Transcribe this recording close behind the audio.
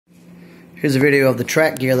Here's a video of the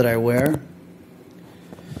track gear that I wear.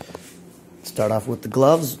 Start off with the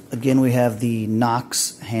gloves. Again, we have the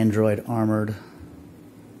Knox Handroid armored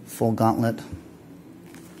full gauntlet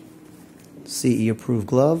CE approved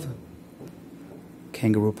glove.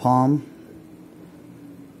 Kangaroo palm.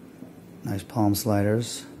 Nice palm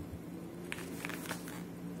sliders.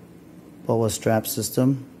 Boa strap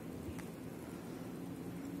system.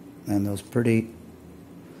 And those pretty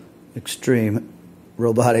extreme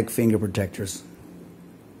robotic finger protectors.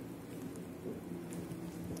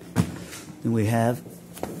 Then we have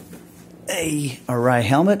a Arai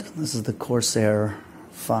helmet. This is the Corsair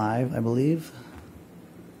 5, I believe.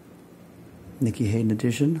 Nicky Hayden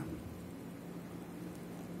edition.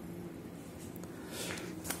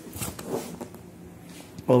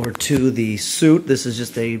 Over to the suit. This is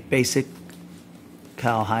just a basic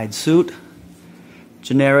cowhide suit.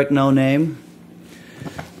 Generic, no name.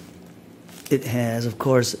 It has, of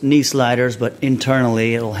course, knee sliders, but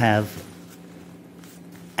internally it'll have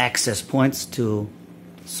access points to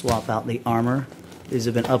swap out the armor. These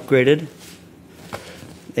have been upgraded.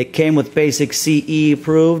 It came with basic CE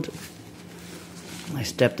approved. I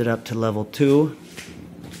stepped it up to level 2.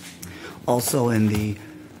 Also in the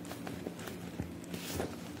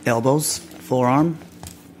elbows, forearm.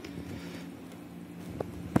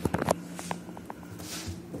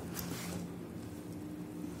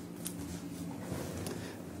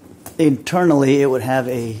 Internally, it would have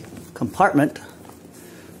a compartment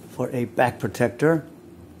for a back protector.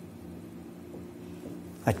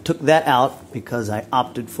 I took that out because I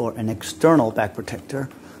opted for an external back protector,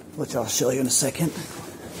 which I'll show you in a second.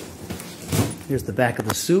 Here's the back of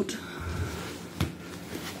the suit.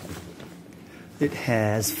 It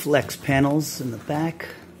has flex panels in the back.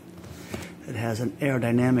 It has an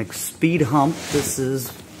aerodynamic speed hump. This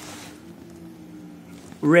is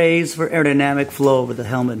raised for aerodynamic flow over the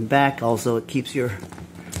helmet and back. Also, it keeps your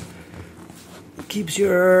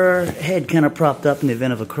head kind of propped up in the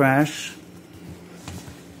event of a crash.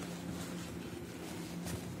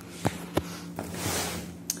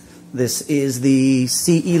 This is the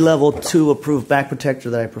CE Level 2 approved back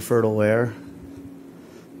protector that I prefer to wear.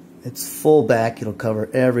 It's full back. It'll cover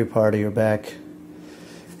every part of your back.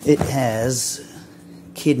 It has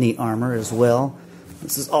kidney armor as well.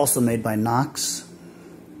 This is also made by Knox.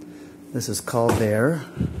 This is called their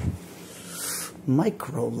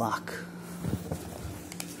Microlock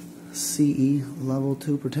CE Level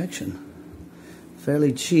 2 protection.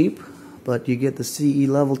 Fairly cheap, but you get the CE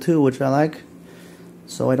Level 2, which I like,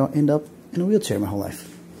 so I don't end up in a wheelchair my whole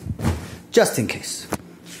life. Just in case.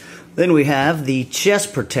 Then we have the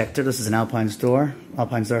chest protector. This is an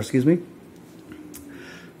Alpinestars, excuse me.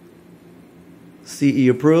 CE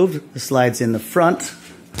approved. It slides in the front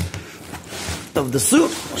of the suit.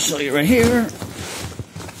 I'll show you right here.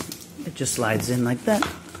 It just slides in like that.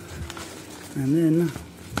 And then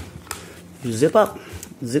you zip up.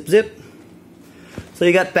 Zip, zip. So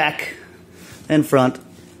you got back and front.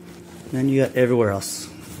 And then you got everywhere else.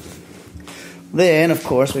 Then, of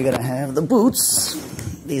course, we gotta have the boots.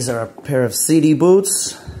 These are a pair of Sidi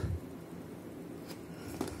boots.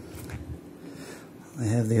 They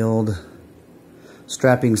have the old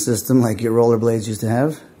strapping system like your rollerblades used to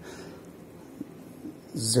have.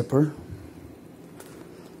 Zipper.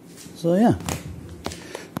 So yeah,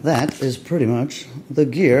 that is pretty much the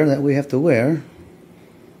gear that we have to wear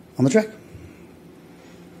on the track.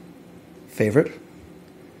 Favorite?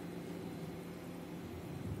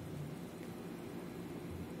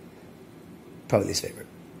 Probably least favorite.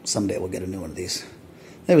 Someday we'll get a new one of these.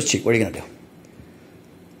 It was cheap. What are you going to do?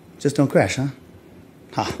 Just don't crash, huh?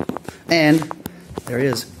 Ha. And there he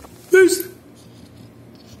is. Peace.